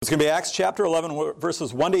It's going to be Acts chapter 11,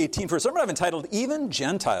 verses 1 to 18, for a sermon I've entitled, Even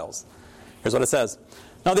Gentiles. Here's what it says.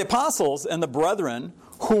 Now the apostles and the brethren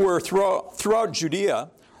who were throughout Judea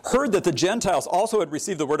heard that the Gentiles also had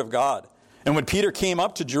received the word of God. And when Peter came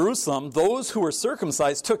up to Jerusalem, those who were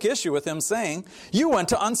circumcised took issue with him, saying, You went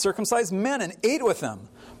to uncircumcised men and ate with them.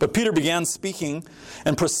 But Peter began speaking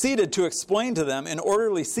and proceeded to explain to them in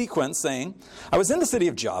orderly sequence, saying, I was in the city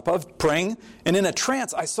of Joppa, praying, and in a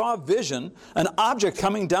trance I saw a vision, an object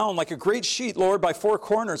coming down like a great sheet lowered by four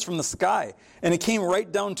corners from the sky, and it came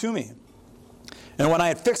right down to me. And when I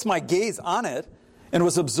had fixed my gaze on it and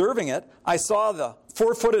was observing it, I saw the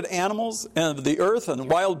four-footed animals of the earth and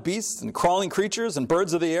wild beasts and crawling creatures and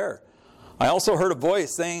birds of the air. I also heard a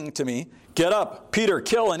voice saying to me, Get up, Peter,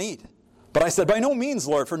 kill and eat. But I said, By no means,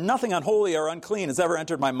 Lord, for nothing unholy or unclean has ever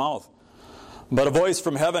entered my mouth. But a voice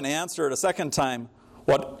from heaven answered a second time,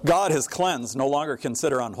 What God has cleansed, no longer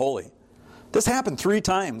consider unholy. This happened 3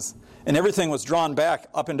 times, and everything was drawn back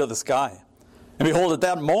up into the sky. And behold, at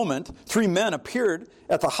that moment, 3 men appeared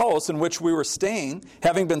at the house in which we were staying,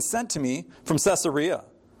 having been sent to me from Caesarea.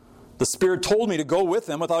 The Spirit told me to go with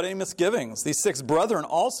them without any misgivings. These 6 brethren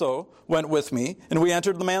also went with me, and we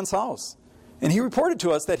entered the man's house. And he reported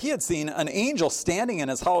to us that he had seen an angel standing in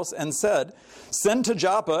his house and said, Send to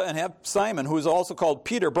Joppa and have Simon, who is also called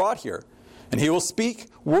Peter, brought here. And he will speak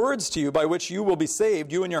words to you by which you will be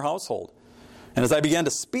saved, you and your household. And as I began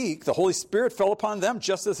to speak, the Holy Spirit fell upon them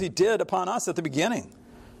just as he did upon us at the beginning.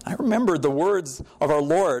 I remembered the words of our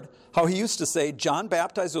Lord, how he used to say, John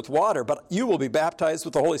baptized with water, but you will be baptized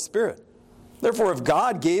with the Holy Spirit. Therefore, if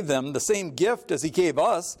God gave them the same gift as he gave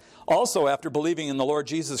us, also after believing in the Lord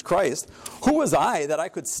Jesus Christ, who was I that I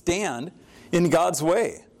could stand in God's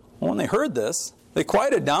way? Well, when they heard this, they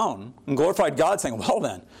quieted down and glorified God, saying, Well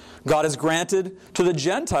then, God has granted to the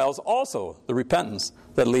Gentiles also the repentance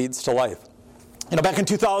that leads to life. Back in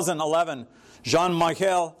 2011,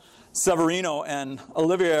 Jean-Michel Severino and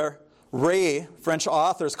Olivier Ray, French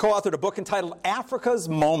authors, co-authored a book entitled Africa's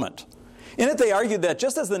Moment. In it, they argued that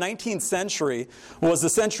just as the 19th century was the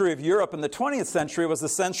century of Europe and the 20th century was the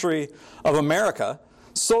century of America,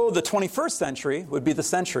 so the 21st century would be the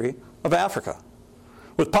century of Africa.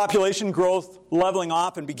 With population growth leveling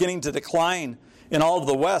off and beginning to decline in all of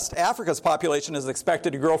the West, Africa's population is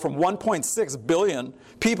expected to grow from 1.6 billion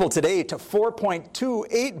people today to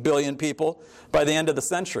 4.28 billion people by the end of the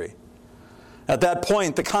century. At that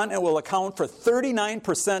point, the continent will account for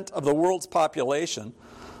 39% of the world's population.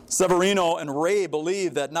 Severino and Ray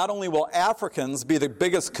believe that not only will Africans be the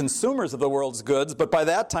biggest consumers of the world's goods, but by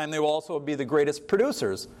that time they will also be the greatest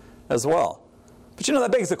producers as well. But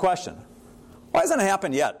that begs the question, why hasn't it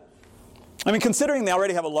happened yet? Considering they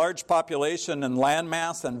already have a large population and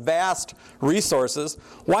landmass and vast resources,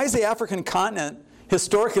 why is the African continent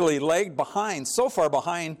historically lagged behind, so far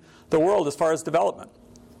behind the world as far as development?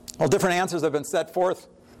 Well, different answers have been set forth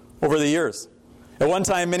over the years. At one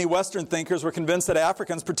time, many Western thinkers were convinced that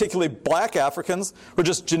Africans, particularly black Africans, were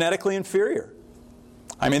just genetically inferior.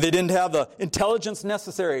 They didn't have the intelligence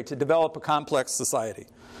necessary to develop a complex society.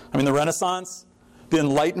 The Renaissance, the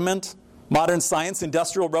Enlightenment, modern science,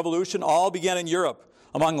 Industrial Revolution, all began in Europe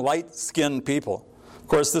among light-skinned people. Of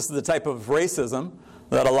course, this is the type of racism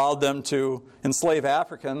that allowed them to enslave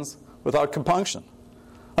Africans without compunction.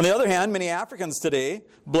 On the other hand, many Africans today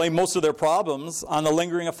blame most of their problems on the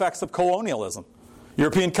lingering effects of colonialism.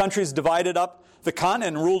 European countries divided up the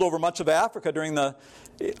continent and ruled over much of Africa during the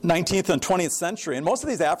 19th and 20th century. And most of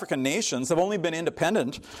these African nations have only been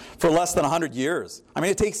independent for less than 100 years.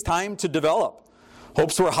 It takes time to develop.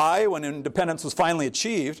 Hopes were high when independence was finally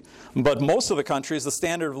achieved, but most of the countries, the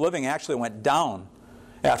standard of living actually went down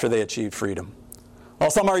after they achieved freedom. Well,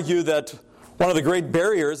 some argue that one of the great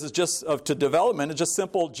barriers to development is just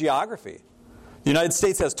simple geography. The United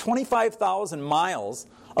States has 25,000 miles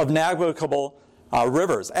of navigable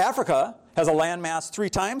rivers. Africa has a landmass 3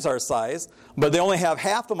 times our size, but they only have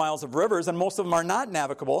half the miles of rivers, and most of them are not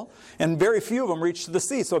navigable, and very few of them reach to the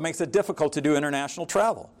sea, so it makes it difficult to do international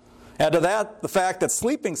travel. Add to that the fact that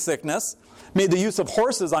sleeping sickness made the use of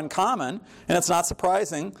horses uncommon, and it's not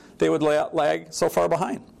surprising they would lag so far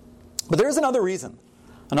behind. But there's another reason,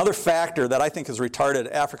 another factor that I think has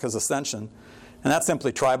retarded Africa's ascension, and that's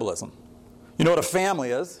simply tribalism. You know what a family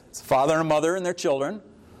is? It's a father and a mother and their children.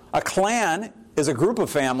 A clan is a group of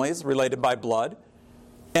families related by blood,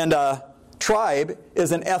 and a tribe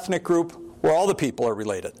is an ethnic group where all the people are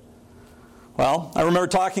related. Well, I remember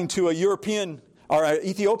talking to an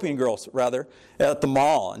Ethiopian girl, at the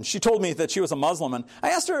mall, and she told me that she was a Muslim, and I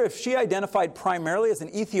asked her if she identified primarily as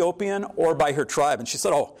an Ethiopian or by her tribe, and she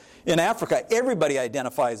said, in Africa, everybody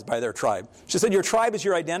identifies by their tribe. She said, your tribe is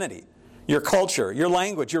your identity. your culture, your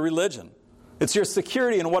language, your religion. It's your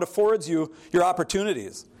security and what affords you your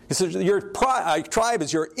opportunities. He says your tribe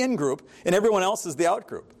is your in-group, and everyone else is the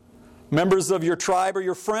out-group. Members of your tribe are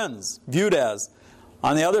your friends, viewed as.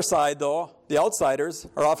 On the other side, though, the outsiders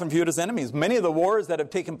are often viewed as enemies. Many of the wars that have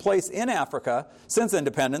taken place in Africa since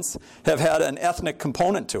independence have had an ethnic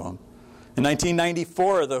component to them. In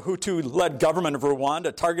 1994, the Hutu-led government of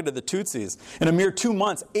Rwanda targeted the Tutsis. In a mere 2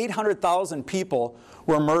 months, 800,000 people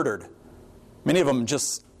were murdered. Many of them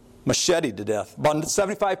just macheted to death. About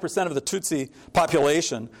 75% of the Tutsi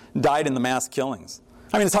population died in the mass killings.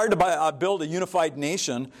 I mean, it's hard to build a unified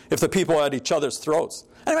nation if the people are at each other's throats.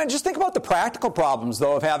 And I mean, just think about the practical problems,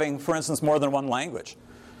 though, of having, for instance, more than one language.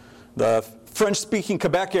 The French-speaking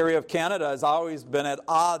Quebec area of Canada has always been at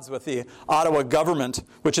odds with the Ottawa government,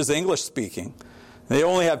 which is English-speaking. They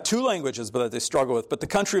only have 2 languages that they struggle with, but the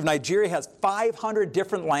country of Nigeria has 500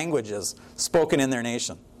 different languages spoken in their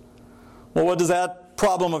nation. Well, what does that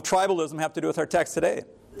problem of tribalism have to do with our text today?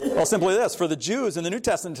 Well, simply this. For the Jews in the New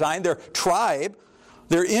Testament time, their tribe,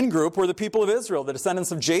 their in-group, were the people of Israel, the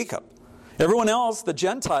descendants of Jacob. Everyone else, the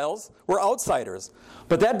Gentiles, were outsiders.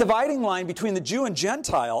 But that dividing line between the Jew and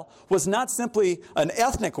Gentile was not simply an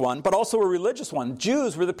ethnic one, but also a religious one.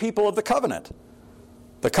 Jews were the people of the covenant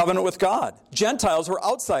with God. Gentiles were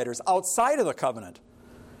outsiders, outside of the covenant.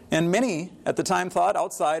 And many at the time thought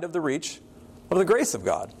outside of the reach of the grace of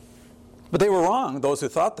God. But they were wrong, those who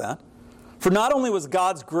thought that. For not only was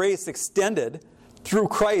God's grace extended through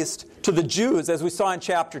Christ to the Jews, as we saw in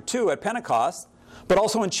chapter 2 at Pentecost, but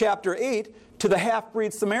also in chapter 8 to the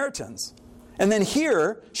half-breed Samaritans. And then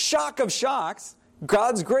here, shock of shocks,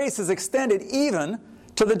 God's grace is extended even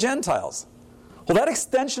to the Gentiles. Well, that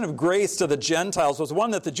extension of grace to the Gentiles was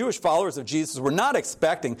one that the Jewish followers of Jesus were not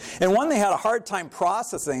expecting, and one they had a hard time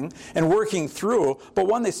processing and working through, but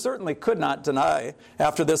one they certainly could not deny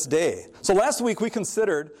after this day. So last week we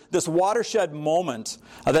considered this watershed moment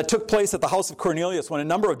that took place at the house of Cornelius when a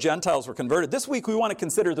number of Gentiles were converted. This week we want to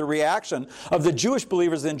consider the reaction of the Jewish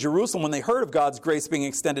believers in Jerusalem when they heard of God's grace being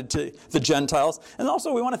extended to the Gentiles. And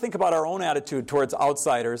also we want to think about our own attitude towards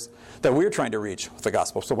outsiders that we're trying to reach with the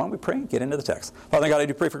gospel. So why don't we pray and get into the text. Father God, I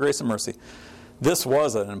do pray for grace and mercy. This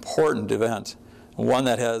was an important event, one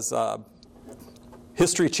that has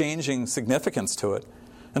history-changing significance to it.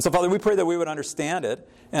 And so, Father, we pray that we would understand it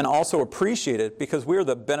and also appreciate it because we're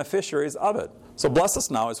the beneficiaries of it. So bless us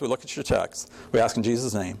now as we look at your text. We ask in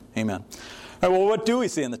Jesus' name. Amen. All right, well, what do we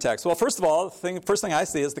see in the text? Well, first of all, first thing I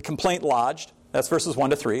see is the complaint lodged. That's verses 1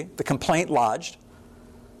 to 3. The complaint lodged.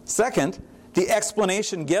 Second, the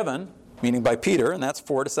explanation given, meaning by Peter, and that's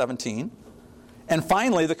 4 to 17. And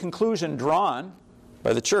finally, the conclusion drawn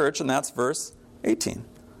by the church, and that's verse 18.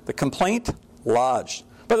 The complaint lodged.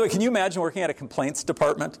 By the way, can you imagine working at a complaints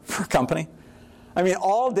department for a company? I mean,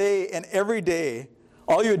 all day and every day,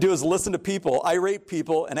 all you would do is listen to people, irate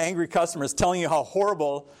people and angry customers telling you how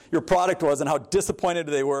horrible your product was and how disappointed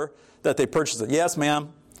they were that they purchased it. Yes,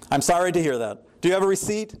 ma'am, I'm sorry to hear that. Do you have a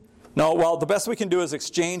receipt? No, well, the best we can do is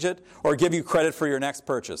exchange it or give you credit for your next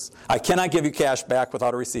purchase. I cannot give you cash back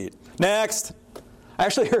without a receipt. Next. I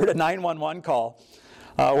actually heard a 911 call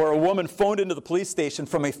where a woman phoned into the police station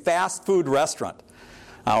from a fast food restaurant.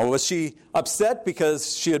 Was she upset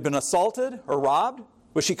because she had been assaulted or robbed?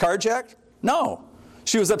 Was she carjacked? No.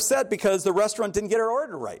 She was upset because the restaurant didn't get her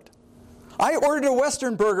order right. I ordered a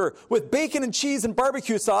Western burger with bacon and cheese and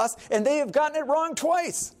barbecue sauce, and they have gotten it wrong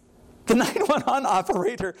twice. The 911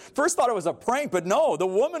 operator first thought it was a prank, but no, the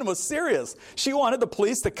woman was serious. She wanted the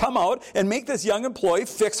police to come out and make this young employee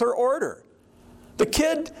fix her order. The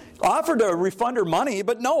kid offered to refund her money,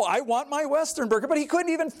 but no, I want my Western burger. But he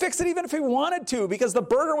couldn't even fix it even if he wanted to because the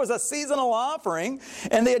burger was a seasonal offering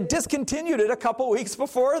and they had discontinued it a couple weeks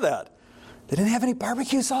before that. They didn't have any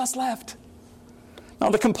barbecue sauce left. Now,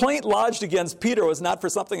 the complaint lodged against Peter was not for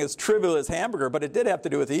something as trivial as hamburger, but it did have to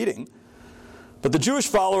do with eating. But the Jewish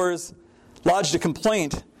followers lodged a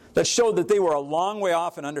complaint that showed that they were a long way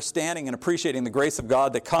off in understanding and appreciating the grace of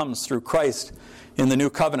God that comes through Christ in the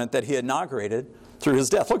new covenant that he inaugurated through his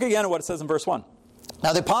death. Look again at what it says in verse 1.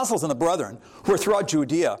 Now the apostles and the brethren who were throughout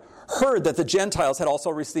Judea heard that the Gentiles had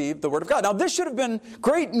also received the word of God. Now this should have been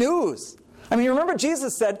great news. I mean, you remember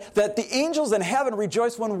Jesus said that the angels in heaven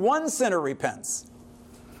rejoice when one sinner repents.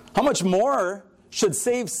 How much more should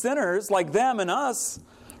saved sinners like them and us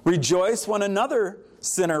rejoice when another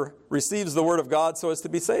sinner receives the word of God so as to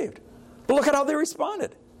be saved? But look at how they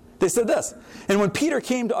responded. They said this, and when Peter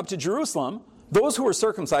came up to Jerusalem, those who were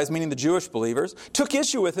circumcised, meaning the Jewish believers, took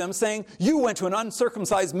issue with him, saying, you went to an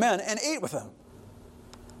uncircumcised man and ate with him.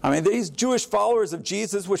 I mean, these Jewish followers of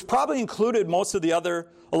Jesus, which probably included most of the other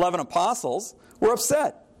 11 apostles, were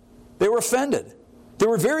upset. They were offended. They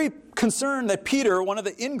were very concerned that Peter, one of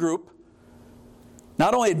the in-group,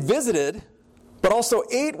 not only had visited, but also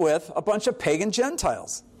ate with a bunch of pagan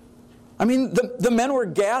Gentiles. I mean, the men were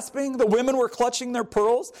gasping, the women were clutching their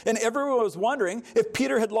pearls, and everyone was wondering if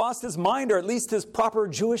Peter had lost his mind or at least his proper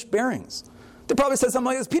Jewish bearings. They probably said something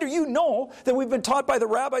like this: Peter, you know that we've been taught by the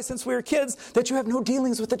rabbi since we were kids that you have no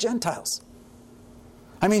dealings with the Gentiles.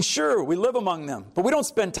 I mean, sure, we live among them, but we don't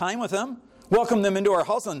spend time with them, welcome them into our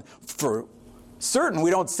house, and for certain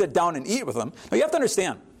we don't sit down and eat with them. Now you have to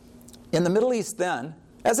understand, in the Middle East then,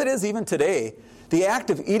 as it is even today, the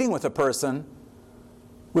act of eating with a person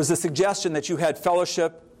was the suggestion that you had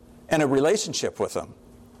fellowship and a relationship with them.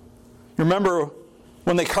 You remember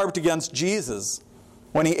when they carped against Jesus,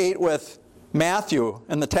 when he ate with Matthew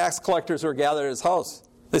and the tax collectors who were gathered at his house.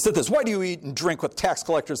 They said this: "Why do you eat and drink with tax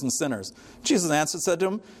collectors and sinners?" Jesus answered, said to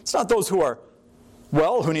them, "It's not those who are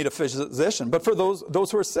well who need a physician, but for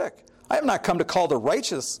those who are sick. I have not come to call the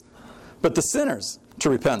righteous, but the sinners to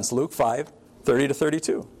repentance." Luke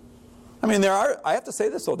 5:30-32. I mean, I have to say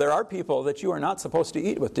this though, there are people that you are not supposed to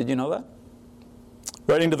eat with. Did you know that?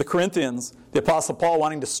 Writing to the Corinthians, the Apostle Paul,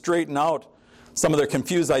 wanting to straighten out some of their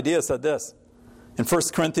confused ideas, said this in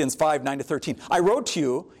 1 Corinthians 5:9-13. "I wrote to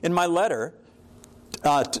you in my letter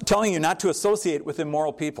telling you not to associate with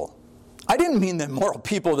immoral people." I didn't mean the immoral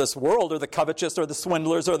people of this world, or the covetous, or the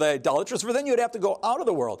swindlers, or the idolaters, for then you'd have to go out of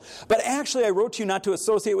the world. But actually, I wrote to you not to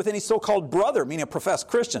associate with any so-called brother, meaning a professed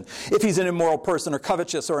Christian, if he's an immoral person, or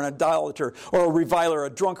covetous, or an idolater, or a reviler,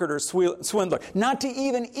 a drunkard, or swindler. Not to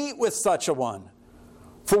even eat with such a one.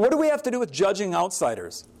 For what do we have to do with judging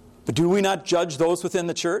outsiders? But do we not judge those within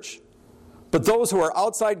the church? But those who are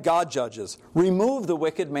outside God judges. Remove the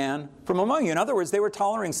wicked man from among you. In other words, they were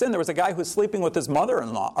tolerating sin. There was a guy who was sleeping with his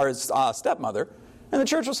mother-in-law, or his stepmother, and the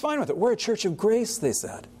church was fine with it. We're a church of grace, they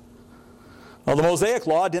said. Well, the Mosaic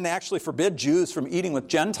Law didn't actually forbid Jews from eating with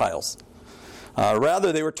Gentiles.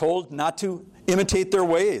 Rather, they were told not to imitate their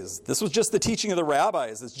ways. This was just the teaching of the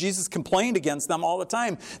rabbis, as Jesus complained against them all the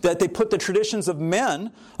time, that they put the traditions of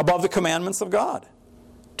men above the commandments of God.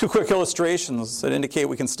 Two quick illustrations that indicate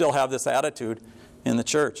we can still have this attitude in the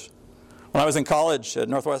church. When I was in college at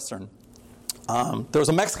Northwestern, there was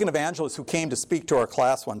a Mexican evangelist who came to speak to our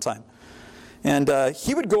class one time. And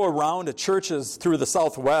he would go around to churches through the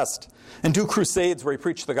Southwest and do crusades where he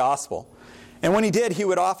preached the gospel. And when he did, he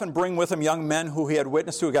would often bring with him young men who he had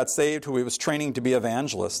witnessed who got saved, who he was training to be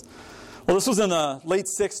evangelists. Well, this was in the late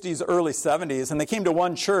 60s, early 70s, and they came to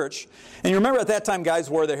one church. And you remember at that time, guys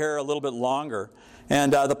wore their hair a little bit longer.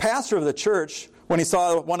 And the pastor of the church, when he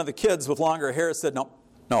saw one of the kids with longer hair, said, no,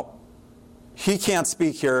 he can't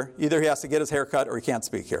speak here. Either he has to get his hair cut or he can't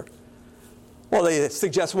speak here. Well, they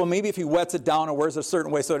suggest, well, maybe if he wets it down or wears it a certain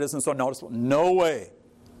way so it isn't so noticeable. No way.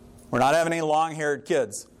 We're not having any long-haired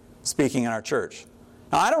kids speaking in our church.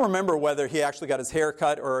 Now, I don't remember whether he actually got his hair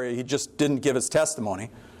cut or he just didn't give his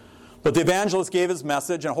testimony. But the evangelist gave his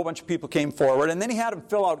message, and a whole bunch of people came forward, and then he had them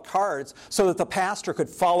fill out cards so that the pastor could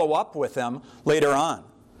follow up with them later on.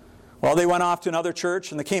 Well, they went off to another church,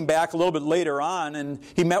 and they came back a little bit later on, and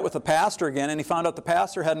he met with the pastor again, and he found out the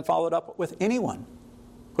pastor hadn't followed up with anyone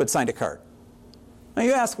who had signed a card. Now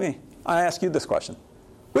you ask me, I ask you this question.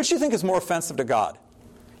 Which do you think is more offensive to God?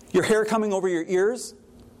 Your hair coming over your ears,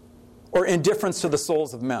 or indifference to the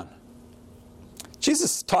souls of men?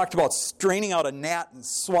 Jesus talked about straining out a gnat and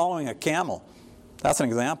swallowing a camel. That's an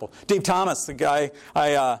example. Dave Thomas, the guy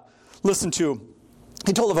I listened to,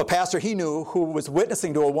 he told of a pastor he knew who was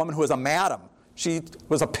witnessing to a woman who was a madam. She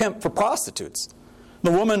was a pimp for prostitutes.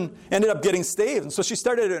 The woman ended up getting saved, and so she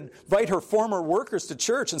started to invite her former workers to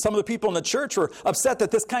church, and some of the people in the church were upset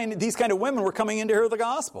that these kind of women were coming in to hear the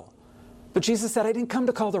gospel. But Jesus said, I didn't come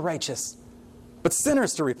to call the righteous, but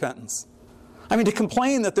sinners to repentance. I mean, to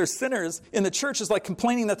complain that there's sinners in the church is like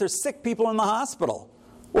complaining that there's sick people in the hospital.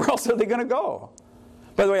 Where else are they going to go?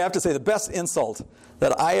 By the way, I have to say the best insult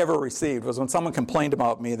that I ever received was when someone complained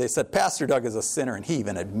about me. They said, Pastor Doug is a sinner, and he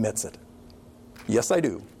even admits it. Yes, I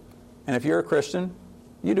do. And if you're a Christian,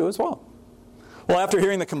 you do as well. Well, after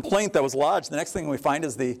hearing the complaint that was lodged, the next thing we find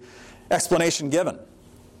is the explanation given.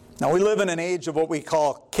 Now, we live in an age of what we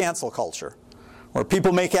call cancel culture, where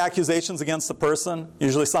people make accusations against the person,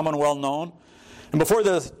 usually someone well-known, and before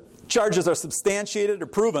the charges are substantiated or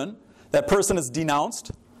proven, that person is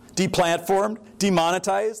denounced, deplatformed,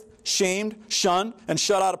 demonetized, shamed, shunned, and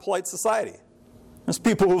shut out of polite society. There's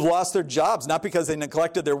people who've lost their jobs, not because they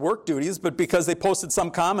neglected their work duties, but because they posted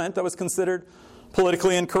some comment that was considered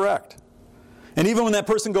politically incorrect. And even when that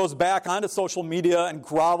person goes back onto social media and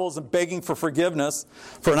grovels and begging for forgiveness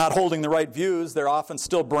for not holding the right views, they're often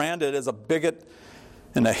still branded as a bigot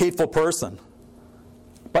and a hateful person.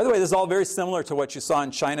 By the way, this is all very similar to what you saw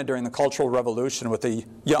in China during the Cultural Revolution with a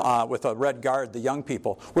red guard, the young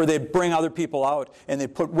people, where they'd bring other people out and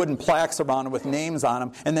they'd put wooden plaques around them with names on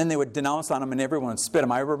them, and then they would denounce on them and everyone would spit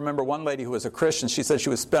them. I remember one lady who was a Christian, she said she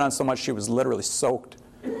was spit on so much she was literally soaked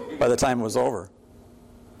by the time it was over.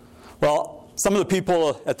 Well, some of the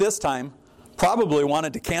people at this time probably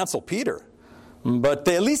wanted to cancel Peter, but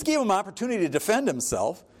they at least gave him an opportunity to defend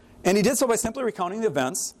himself, and he did so by simply recounting the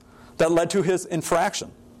events that led to his infraction.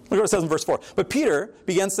 Look what it says in verse 4. But Peter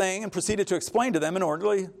began saying and proceeded to explain to them in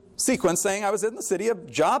orderly sequence, saying, I was in the city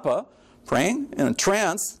of Joppa, praying in a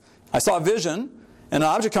trance. I saw a vision, and an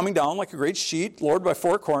object coming down like a great sheet, lowered by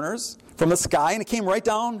four corners from the sky, and it came right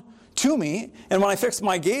down to me. And when I fixed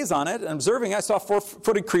my gaze on it and observing, I saw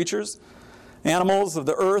four-footed creatures, animals of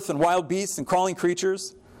the earth and wild beasts and crawling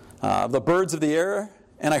creatures, the birds of the air.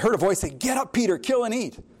 And I heard a voice say, Get up, Peter, kill and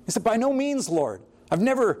eat. He said, By no means, Lord.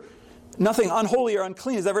 Nothing unholy or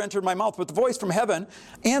unclean has ever entered my mouth. But the voice from heaven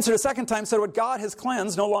answered a second time, said, What God has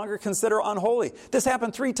cleansed, no longer consider unholy. This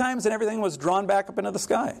happened 3 times, and everything was drawn back up into the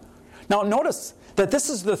sky. Now notice that this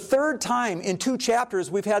is the 3rd time in 2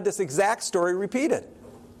 chapters we've had this exact story repeated.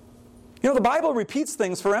 You know, the Bible repeats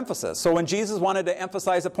things for emphasis. So when Jesus wanted to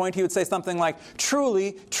emphasize a point, he would say something like,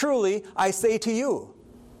 Truly, truly, I say to you.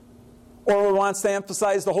 Or when he wants to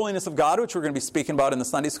emphasize the holiness of God, which we're going to be speaking about in the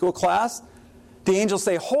Sunday school class, the angels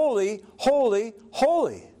say, Holy, holy,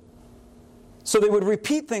 holy. So they would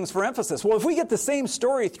repeat things for emphasis. Well, if we get the same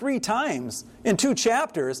story 3 times in 2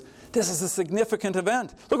 chapters, this is a significant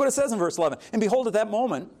event. Look what it says in verse 11. And behold, at that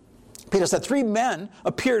moment, Peter said, 3 men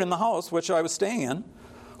appeared in the house which I was staying in,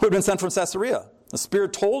 who had been sent from Caesarea. The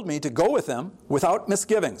Spirit told me to go with them without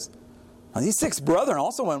misgivings. Now, these 6 brethren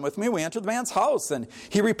also went with me. We entered the man's house, and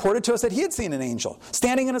he reported to us that he had seen an angel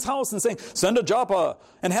standing in his house and saying, Send to Joppa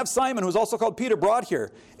and have Simon, who is also called Peter, brought here,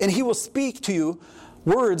 and he will speak to you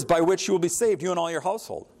words by which you will be saved, you and all your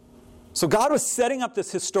household. So God was setting up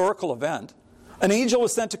this historical event. An angel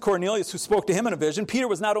was sent to Cornelius, who spoke to him in a vision. Peter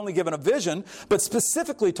was not only given a vision, but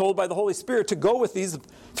specifically told by the Holy Spirit to go with these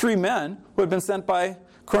 3 men who had been sent by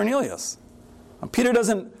Cornelius. Now, Peter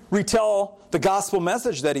doesn't retell the gospel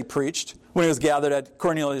message that he preached when he was gathered at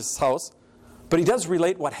Cornelius' house, but he does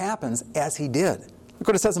relate what happens as he did. Look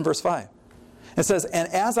what it says in verse 5. It says,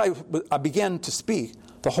 And as I began to speak,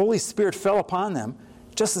 the Holy Spirit fell upon them,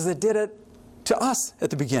 just as it did it to us at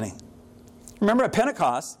the beginning. Remember at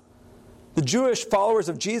Pentecost, the Jewish followers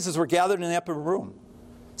of Jesus were gathered in the upper room.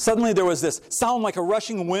 Suddenly there was this sound like a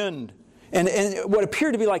rushing wind, and what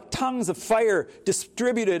appeared to be like tongues of fire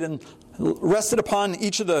distributed and rested upon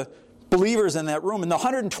each of the believers in that room. And the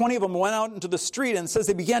 120 of them went out into the street, and it says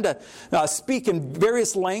they began to speak in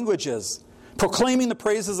various languages, proclaiming the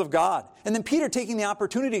praises of God. And then Peter, taking the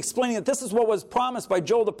opportunity, explaining that this is what was promised by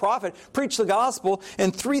Joel the prophet, preached the gospel,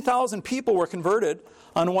 and 3,000 people were converted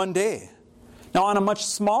on one day. Now, on a much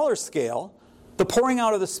smaller scale, the pouring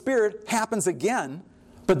out of the Spirit happens again,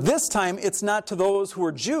 but this time it's not to those who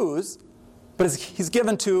are Jews, but he's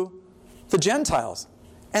given to the Gentiles.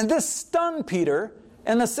 And this stunned Peter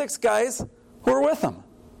and the 6 guys who were with him.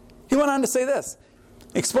 He went on to say this.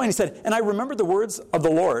 Explain, he said, And I remembered the words of the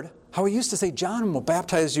Lord, how he used to say, John will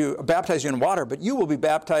baptize you in water, but you will be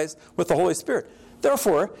baptized with the Holy Spirit.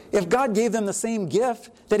 Therefore, if God gave them the same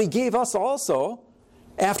gift that he gave us also,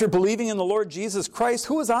 after believing in the Lord Jesus Christ,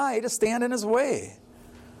 who was I to stand in his way?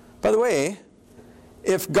 By the way,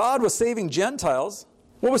 if God was saving Gentiles,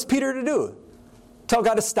 what was Peter to do? Tell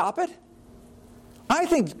God to stop it? I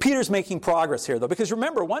think Peter's making progress here, though, because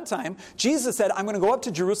remember, one time, Jesus said, I'm going to go up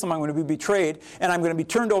to Jerusalem, I'm going to be betrayed, and I'm going to be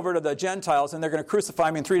turned over to the Gentiles, and they're going to crucify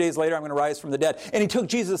me, and 3 days later I'm going to rise from the dead. And he took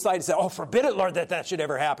Jesus aside and said, Oh, forbid it, Lord, that should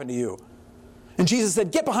ever happen to you. And Jesus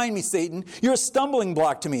said, Get behind me, Satan. You're a stumbling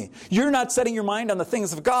block to me. You're not setting your mind on the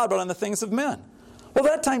things of God, but on the things of men. Well,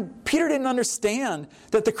 that time, Peter didn't understand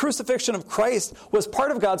that the crucifixion of Christ was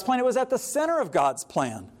part of God's plan. It was at the center of God's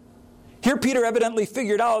plan. Here, Peter evidently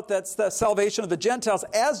figured out that the salvation of the Gentiles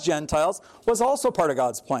as Gentiles was also part of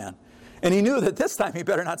God's plan. And he knew that this time he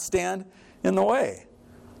better not stand in the way.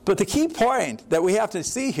 But the key point that we have to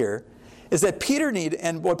see here is that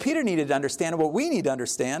what Peter needed to understand, and what we need to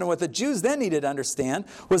understand, and what the Jews then needed to understand,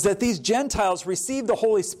 was that these Gentiles received the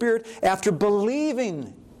Holy Spirit after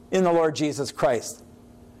believing in the Lord Jesus Christ.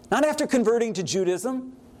 Not after converting to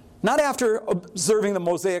Judaism, not after observing the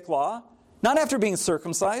Mosaic law, not after being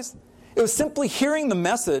circumcised. It was simply hearing the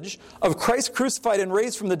message of Christ crucified and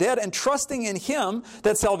raised from the dead and trusting in him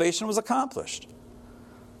that salvation was accomplished.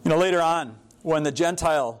 Later on, when the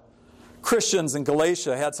Gentile Christians in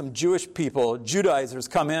Galatia had some Jewish people, Judaizers,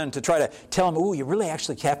 come in to try to tell them, you really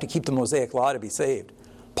actually have to keep the Mosaic law to be saved.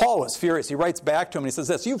 Paul was furious. He writes back to him and he says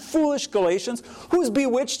this, "You foolish Galatians, who's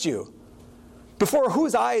bewitched you? Before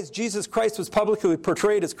whose eyes Jesus Christ was publicly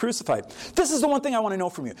portrayed as crucified." This is the one thing I want to know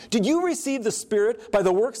from you. Did you receive the Spirit by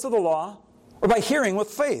the works of the law or by hearing with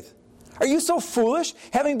faith? Are you so foolish?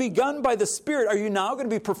 Having begun by the Spirit, are you now going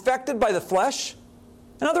to be perfected by the flesh?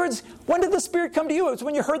 In other words, when did the Spirit come to you? It was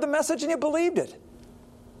when you heard the message and you believed it.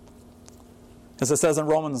 As it says in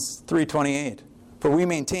Romans 3:28, "For we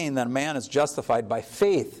maintain that a man is justified by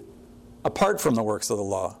faith apart from the works of the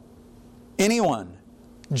law. Anyone,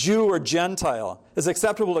 Jew or Gentile, is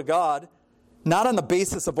acceptable to God, not on the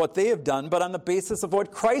basis of what they have done, but on the basis of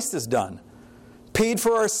what Christ has done, paid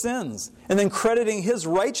for our sins, and then crediting His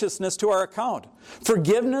righteousness to our account.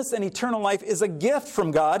 Forgiveness and eternal life is a gift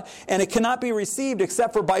from God, and it cannot be received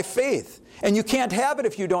except for by faith. And you can't have it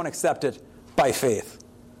if you don't accept it by faith."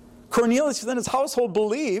 Cornelius and his household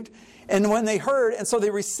believed, and when they heard, and so they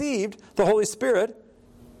received the Holy Spirit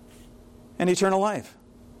and eternal life.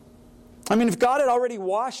 I mean, if God had already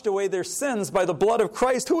washed away their sins by the blood of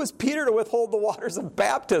Christ, who is Peter to withhold the waters of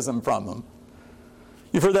baptism from them?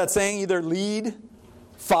 You've heard that saying, either lead,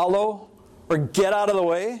 follow, or get out of the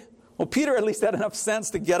way. Well, Peter at least had enough sense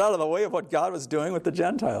to get out of the way of what God was doing with the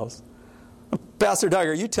Gentiles. Pastor Doug,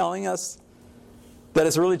 are you telling us that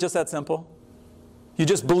it's really just that simple? You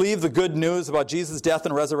just believe the good news about Jesus' death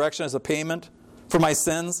and resurrection as a payment for my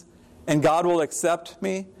sins, and God will accept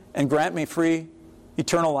me and grant me free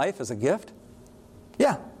eternal life as a gift?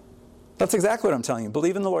 Yeah, that's exactly what I'm telling you.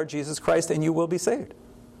 Believe in the Lord Jesus Christ and you will be saved.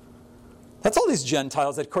 That's all these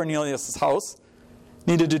Gentiles at Cornelius' house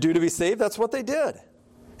needed to do to be saved. That's what they did.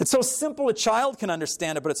 It's so simple a child can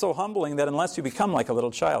understand it, but it's so humbling that unless you become like a little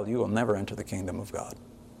child, you will never enter the kingdom of God.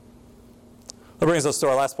 That brings us to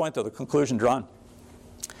our last point, though, the conclusion drawn.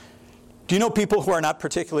 Do you know people who are not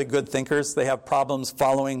particularly good thinkers? They have problems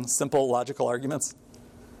following simple logical arguments.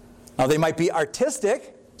 Now, they might be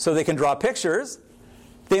artistic, so they can draw pictures.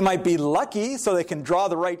 They might be lucky, so they can draw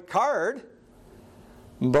the right card.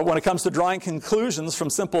 But when it comes to drawing conclusions from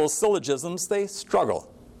simple syllogisms, they struggle.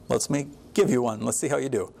 Let me give you one. Let's see how you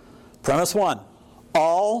do. Premise 1,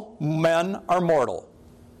 all men are mortal.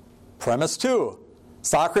 Premise 2,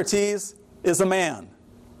 Socrates is a man.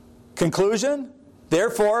 Conclusion,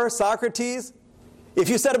 therefore, Socrates, if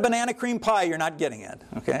you said a banana cream pie, you're not getting it.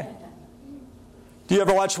 Okay? Do you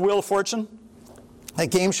ever watch Wheel of Fortune? A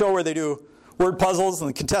game show where they do word puzzles and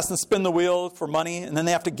the contestants spin the wheel for money and then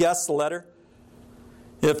they have to guess the letter.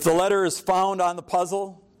 If the letter is found on the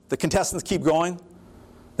puzzle, the contestants keep going.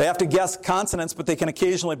 They have to guess consonants, but they can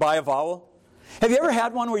occasionally buy a vowel. Have you ever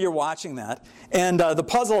had one where you're watching that and the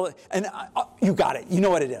puzzle, and you got it, you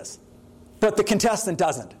know what it is, but the contestant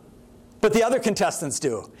doesn't. But the other contestants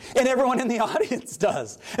do. And everyone in the audience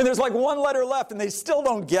does. And there's like one letter left and they still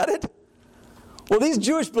don't get it. Well, these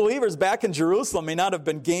Jewish believers back in Jerusalem may not have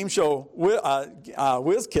been game show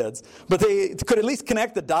whiz kids, but they could at least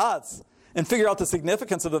connect the dots and figure out the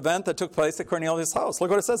significance of the event that took place at Cornelius' house. Look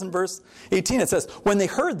what it says in verse 18. It says, when they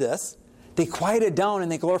heard this, they quieted down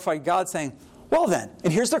and they glorified God, saying, well then,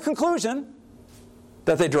 and here's their conclusion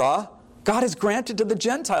that they draw, God has granted to the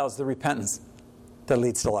Gentiles the repentance that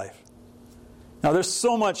leads to life. Now, there's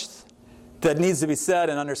so much that needs to be said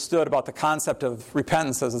and understood about the concept of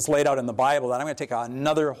repentance as it's laid out in the Bible that I'm going to take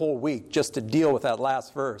another whole week just to deal with that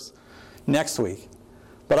last verse next week.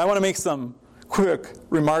 But I want to make some quick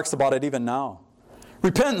remarks about it even now.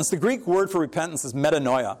 Repentance, the Greek word for repentance is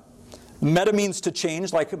metanoia. Meta means to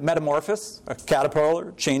change, like metamorphosis, a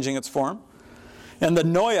caterpillar changing its form. And the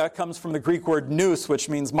noia comes from the Greek word nous, which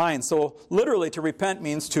means mind. So literally to repent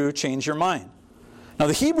means to change your mind. Now,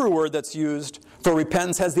 the Hebrew word that's used for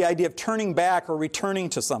repentance has the idea of turning back or returning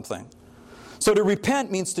to something. So to repent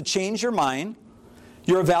means to change your mind,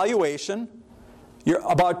 your evaluation,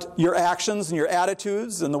 about your actions and your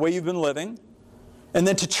attitudes and the way you've been living, and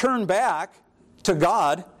then to turn back to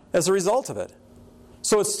God as a result of it.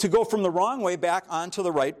 So it's to go from the wrong way back onto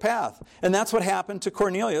the right path. And that's what happened to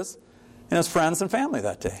Cornelius and his friends and family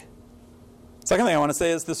that day. Second thing I want to say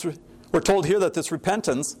is this: we're told here that this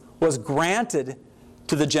repentance was granted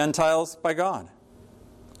to the Gentiles by God.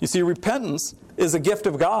 You see, repentance is a gift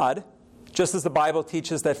of God, just as the Bible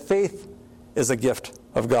teaches that faith is a gift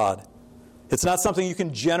of God. It's not something you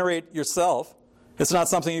can generate yourself. It's not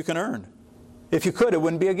something you can earn. If you could, it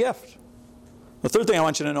wouldn't be a gift. The third thing I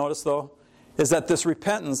want you to notice, though, is that this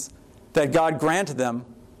repentance that God granted them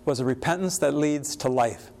was a repentance that leads to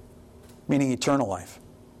life, meaning eternal life.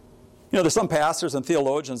 You know, there's some pastors and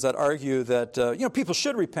theologians that argue that, people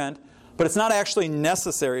should repent, but it's not actually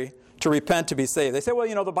necessary to repent to be saved. They say,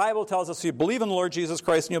 well, the Bible tells us you believe in the Lord Jesus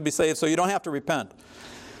Christ and you'll be saved, so you don't have to repent.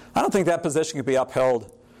 I don't think that position can be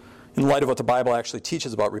upheld in light of what the Bible actually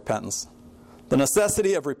teaches about repentance. The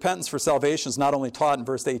necessity of repentance for salvation is not only taught in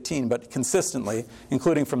verse 18, but consistently,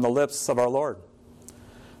 including from the lips of our Lord.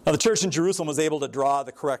 Now, the church in Jerusalem was able to draw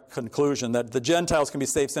the correct conclusion that the Gentiles can be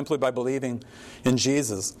saved simply by believing in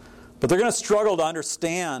Jesus. But they're going to struggle to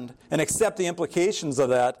understand and accept the implications of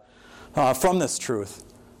that from this truth.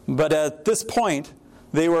 But at this point,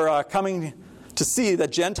 they were coming to see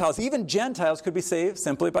that even Gentiles could be saved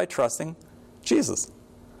simply by trusting Jesus.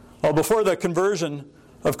 Well, before the conversion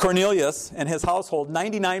of Cornelius and his household,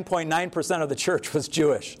 99.9% of the church was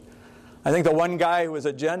Jewish. I think the one guy who was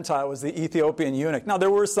a Gentile was the Ethiopian eunuch. Now,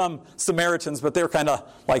 there were some Samaritans, but they were kind of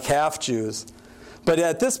like half Jews. But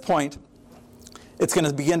at this point, it's going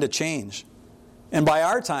to begin to change. And by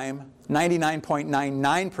our time,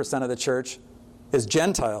 99.99% of the church is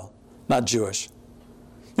Gentile, not Jewish.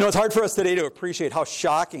 You know, it's hard for us today to appreciate how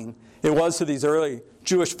shocking it was to these early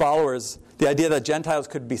Jewish followers, the idea that Gentiles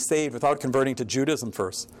could be saved without converting to Judaism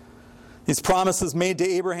first. These promises made to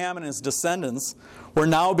Abraham and his descendants were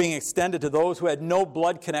now being extended to those who had no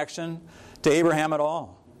blood connection to Abraham at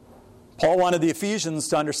all. Paul wanted the Ephesians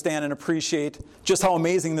to understand and appreciate just how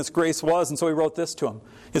amazing this grace was, and so he wrote this to them.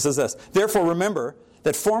 He says this, "Therefore remember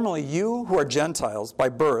that formerly you who are Gentiles by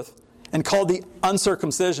birth and called the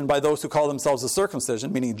uncircumcision by those who call themselves the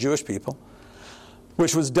circumcision," meaning Jewish people,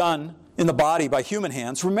 "which was done in the body by human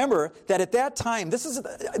hands, remember that at that time," this is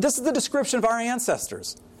the description of our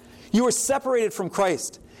ancestors, "you were separated from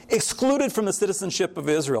Christ, excluded from the citizenship of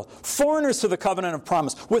Israel, foreigners to the covenant of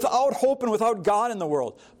promise, without hope and without God in the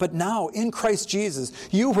world. But now, in Christ Jesus,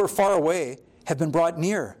 you who were far away have been brought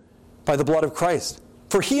near by the blood of Christ.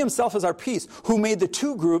 For he himself is our peace, who made the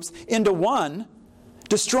two groups into one,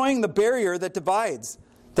 destroying the barrier that divides,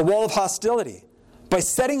 the wall of hostility. By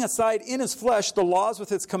setting aside in his flesh the laws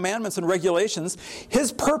with its commandments and regulations,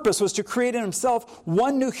 his purpose was to create in himself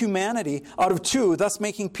one new humanity out of two, thus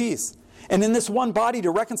making peace. And in this one body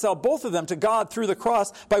to reconcile both of them to God through the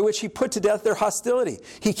cross, by which he put to death their hostility.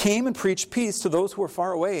 He came and preached peace to those who are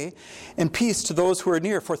far away and peace to those who are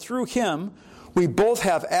near. For through him we both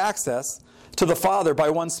have access to the Father by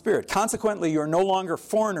one Spirit. Consequently, you are no longer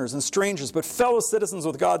foreigners and strangers, but fellow citizens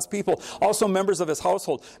with God's people, also members of his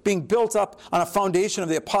household, being built up on a foundation of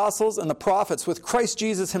the apostles and the prophets, with Christ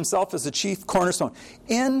Jesus himself as the chief cornerstone.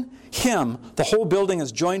 In him, the whole building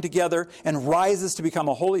is joined together and rises to become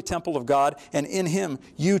a holy temple of God, and in him,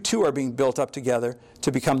 you too are being built up together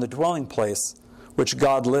to become the dwelling place which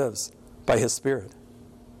God lives by his Spirit."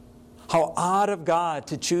 How odd of God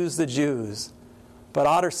to choose the Jews, but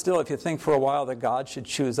odder still if you think for a while that God should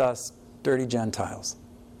choose us, dirty Gentiles.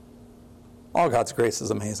 All God's grace is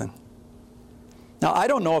amazing. Now, I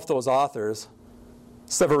don't know if those authors,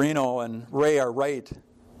 Severino and Ray, are right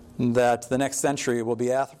that the next century will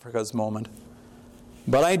be Africa's moment.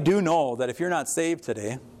 But I do know that if you're not saved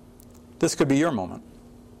today, this could be your moment.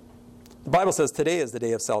 The Bible says today is the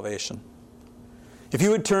day of salvation. If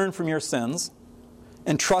you would turn from your sins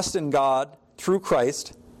and trust in God through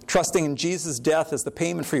Christ, trusting in Jesus' death as the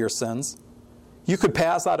payment for your sins, you could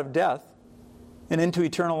pass out of death and into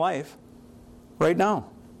eternal life right now.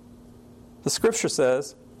 The Scripture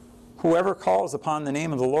says, whoever calls upon the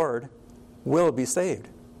name of the Lord will be saved.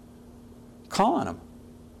 Call on him.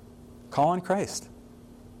 Call on Christ.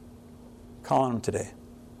 Call on him today.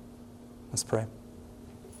 Let's pray.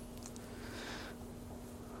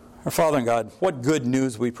 Our Father in God, what good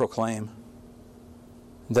news we proclaim.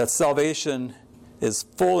 That salvation is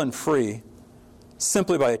full and free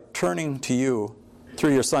simply by turning to you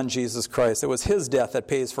through your Son, Jesus Christ. It was his death that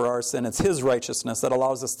pays for our sin. It's his righteousness that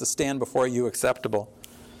allows us to stand before you acceptable.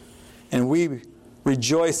 And we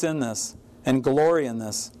rejoice in this and glory in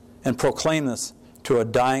this and proclaim this to a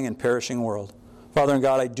dying and perishing world. Father in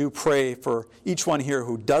God, I do pray for each one here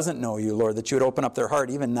who doesn't know you, Lord, that you would open up their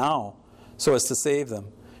heart even now so as to save them.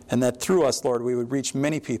 And that through us, Lord, we would reach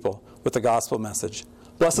many people with the gospel message.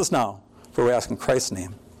 Bless us now, for we ask in Christ's name.